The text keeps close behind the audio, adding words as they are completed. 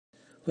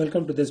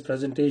Welcome to this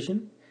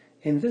presentation.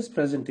 In this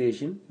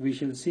presentation, we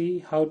shall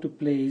see how to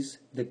place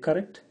the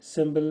correct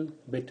symbol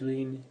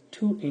between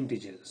two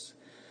integers.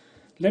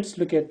 Let's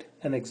look at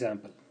an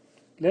example.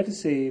 Let us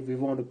say we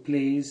want to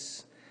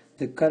place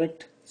the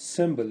correct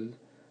symbol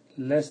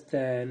less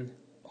than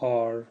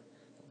or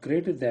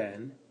greater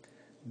than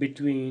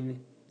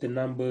between the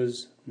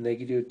numbers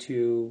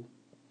 -2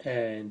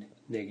 and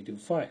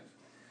 -5.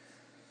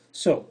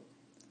 So,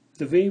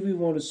 the way we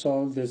want to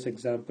solve this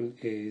example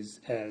is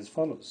as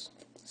follows.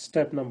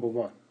 Step number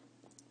one.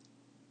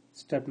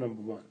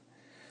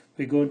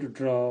 We're going to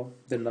draw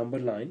the number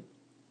line.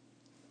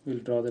 We'll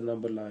draw the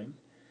number line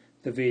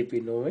the way we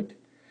know it,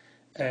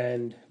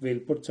 and we'll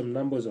put some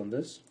numbers on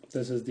this.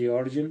 This is the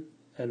origin,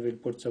 and we'll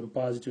put some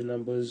positive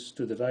numbers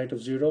to the right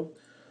of 0,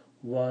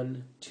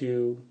 1,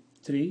 2,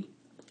 3,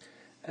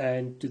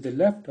 and to the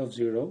left of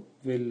 0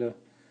 we'll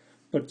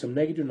put some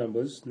negative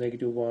numbers,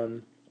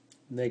 -1,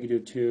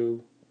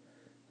 -2,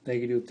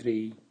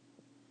 -3,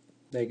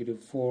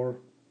 -4,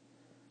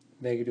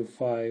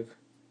 -5,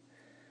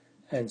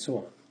 and so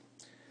on.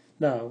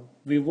 Now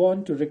we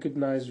want to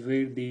recognize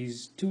where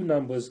these two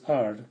numbers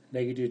are,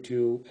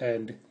 -2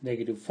 and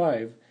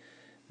 -5.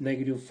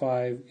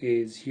 -5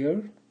 is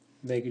here,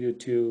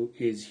 -2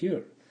 is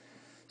here.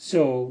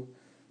 So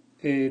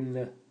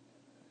in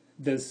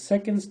the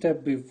second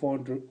step we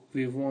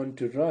want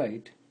to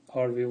write,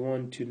 or we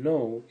want to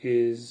know,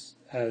 is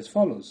as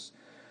follows.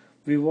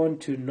 We want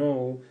to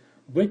know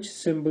which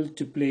symbol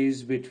to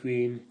place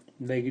between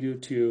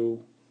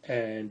 -2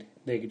 and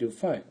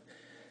 -5.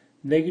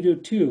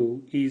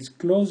 -2 is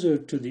closer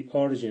to the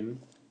origin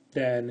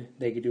than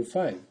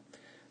 -5.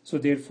 So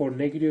therefore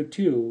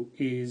 -2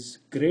 is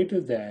greater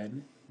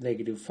than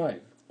 -5.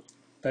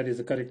 That is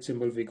the correct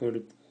symbol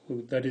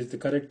that is the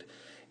correct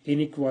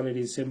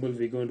inequality symbol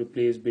we're going to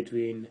place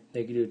between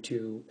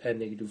 -2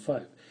 and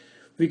 -5.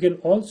 We can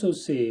also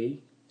say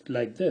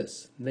like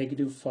this: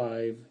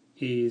 -5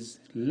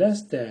 is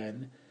less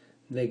than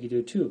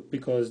 -2,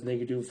 because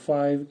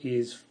 -5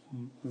 is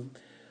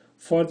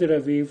further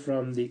away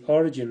from the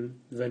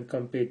origin when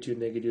compared to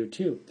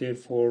 -2.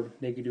 Therefore,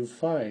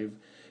 -5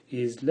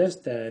 is less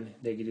than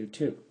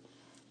 -2.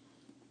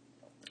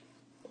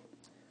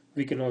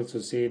 We can also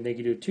say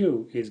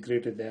 -2 is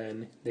greater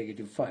than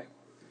 -5.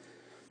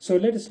 So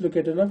let us look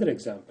at another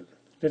example.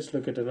 Let's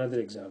look at another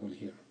example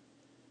here.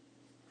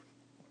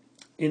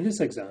 In this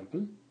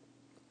example,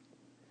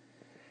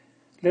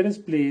 let us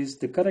place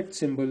the correct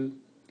symbol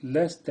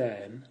less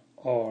than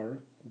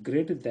or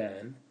greater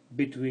than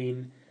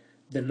between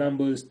the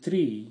numbers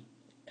 3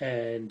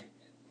 and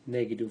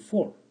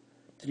 -4.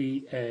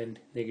 3 and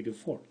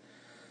 -4.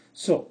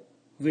 So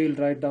we'll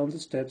write down the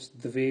steps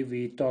the way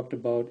we talked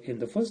about in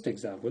the first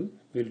example.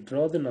 We'll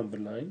draw the number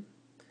line,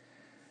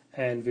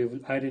 and we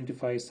will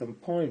identify some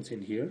points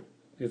in here.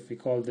 If we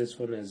call this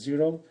one as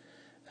 0,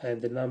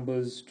 and the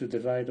numbers to the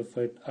right of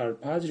it are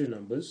positive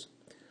numbers,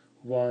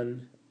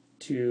 1,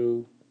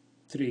 2,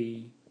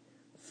 3,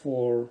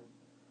 4,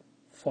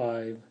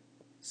 5,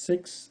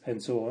 6,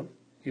 and so on.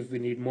 If we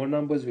need more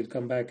numbers, we'll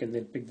come back and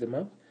then pick them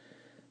up.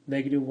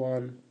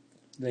 -1,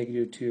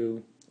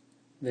 -2,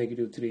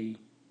 -3,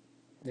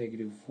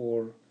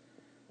 -4,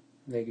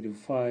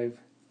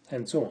 -5,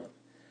 and so on.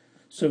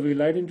 So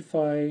we'll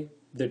identify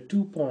the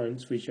 2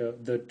 points, which are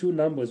the 2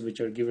 numbers which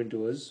are given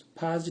to us.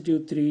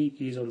 +3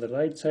 is on the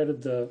right side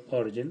of the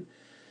origin,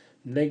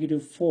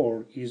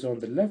 -4 is on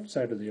the left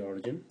side of the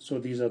origin. So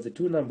these are the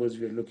 2 numbers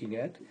we are looking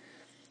at,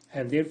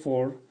 and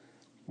therefore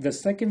the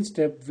second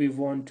step we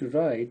want to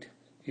write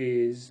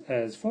is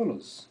as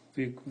follows.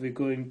 We're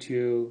going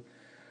to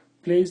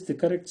place the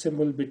correct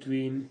symbol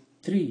between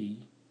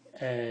 3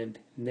 and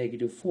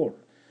 -4.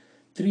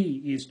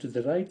 3 is to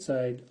the right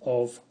side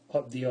of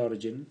the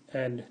origin,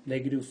 and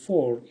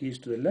 -4 is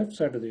to the left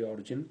side of the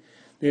origin.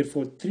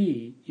 Therefore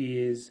 3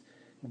 is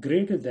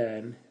greater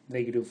than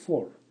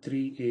 -4.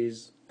 3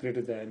 is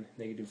greater than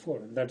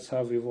 -4. And that's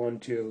how we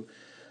want to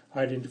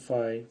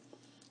identify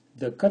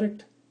the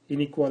correct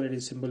inequality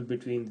symbol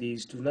between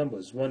these two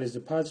numbers. One is a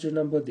positive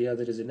number, the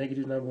other is a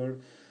negative number.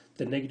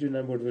 The negative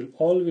number will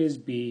always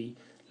be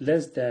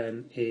less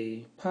than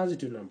a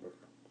positive number.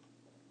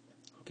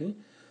 Okay,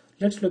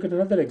 let's look at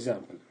another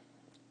example.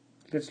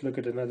 Let's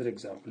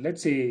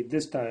say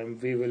this time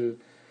we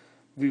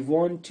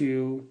want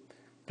to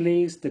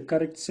place the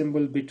correct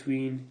symbol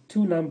between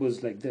two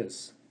numbers like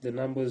this. The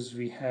numbers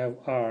we have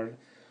are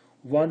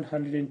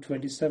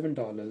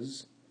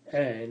 $127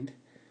 and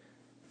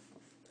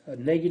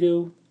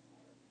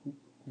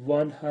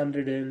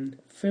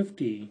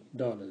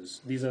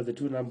 -$150. These are the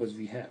two numbers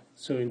we have.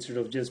 So instead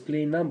of just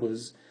plain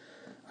numbers,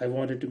 I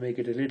wanted to make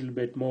it a little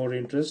bit more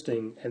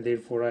interesting, and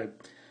therefore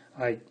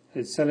I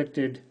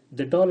selected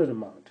the dollar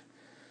amount.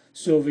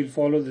 So we'll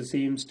follow the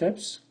same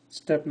steps.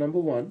 Step number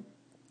one,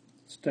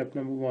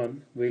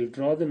 we'll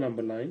draw the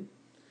number line,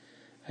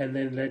 and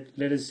then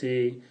let us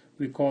say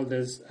we call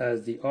this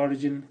as the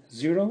origin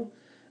 0,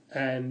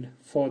 and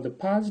for the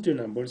positive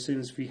number,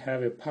 since we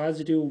have a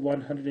positive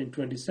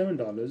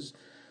 $127,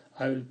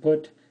 I will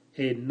put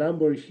a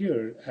number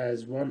here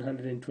as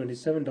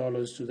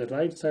 $127 to the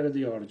right side of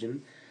the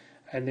origin,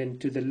 and then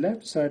to the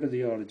left side of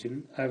the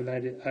origin I will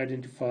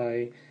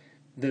identify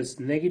this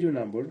negative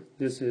number.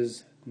 This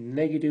is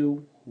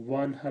negative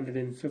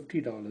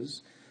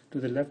 $150 to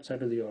the left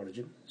side of the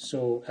origin.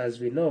 So as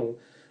we know,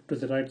 to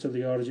the right side of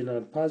the origin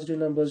are positive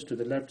numbers, to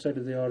the left side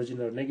of the origin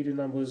are negative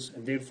numbers,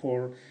 and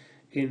therefore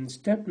in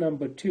step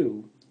number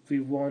 2 we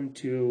want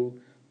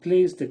to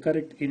place the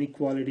correct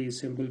inequality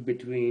symbol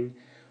between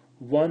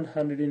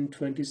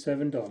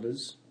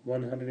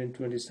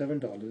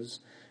 $127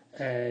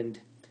 and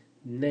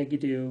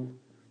negative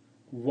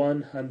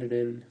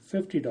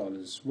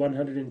 $150.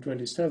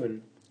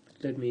 127,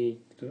 let me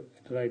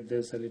write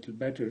this a little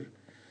better.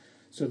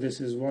 So this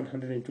is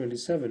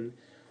 127.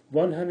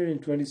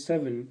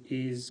 127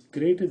 is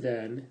greater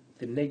than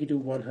the negative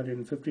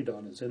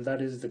 $150, and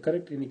that is the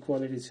correct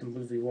inequality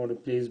symbol we want to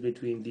place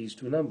between these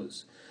two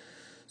numbers.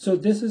 So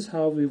this is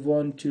how we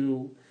want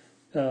to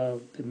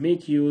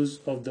make use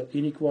of the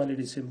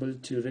inequality symbol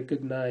to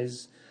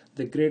recognize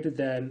the greater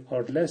than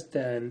or less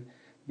than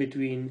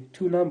between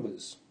two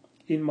numbers.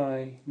 In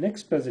my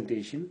next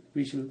presentation,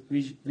 we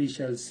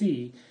shall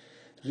see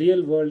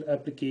real-world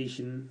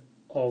application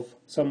of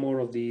some more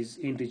of these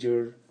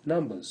integer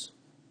numbers.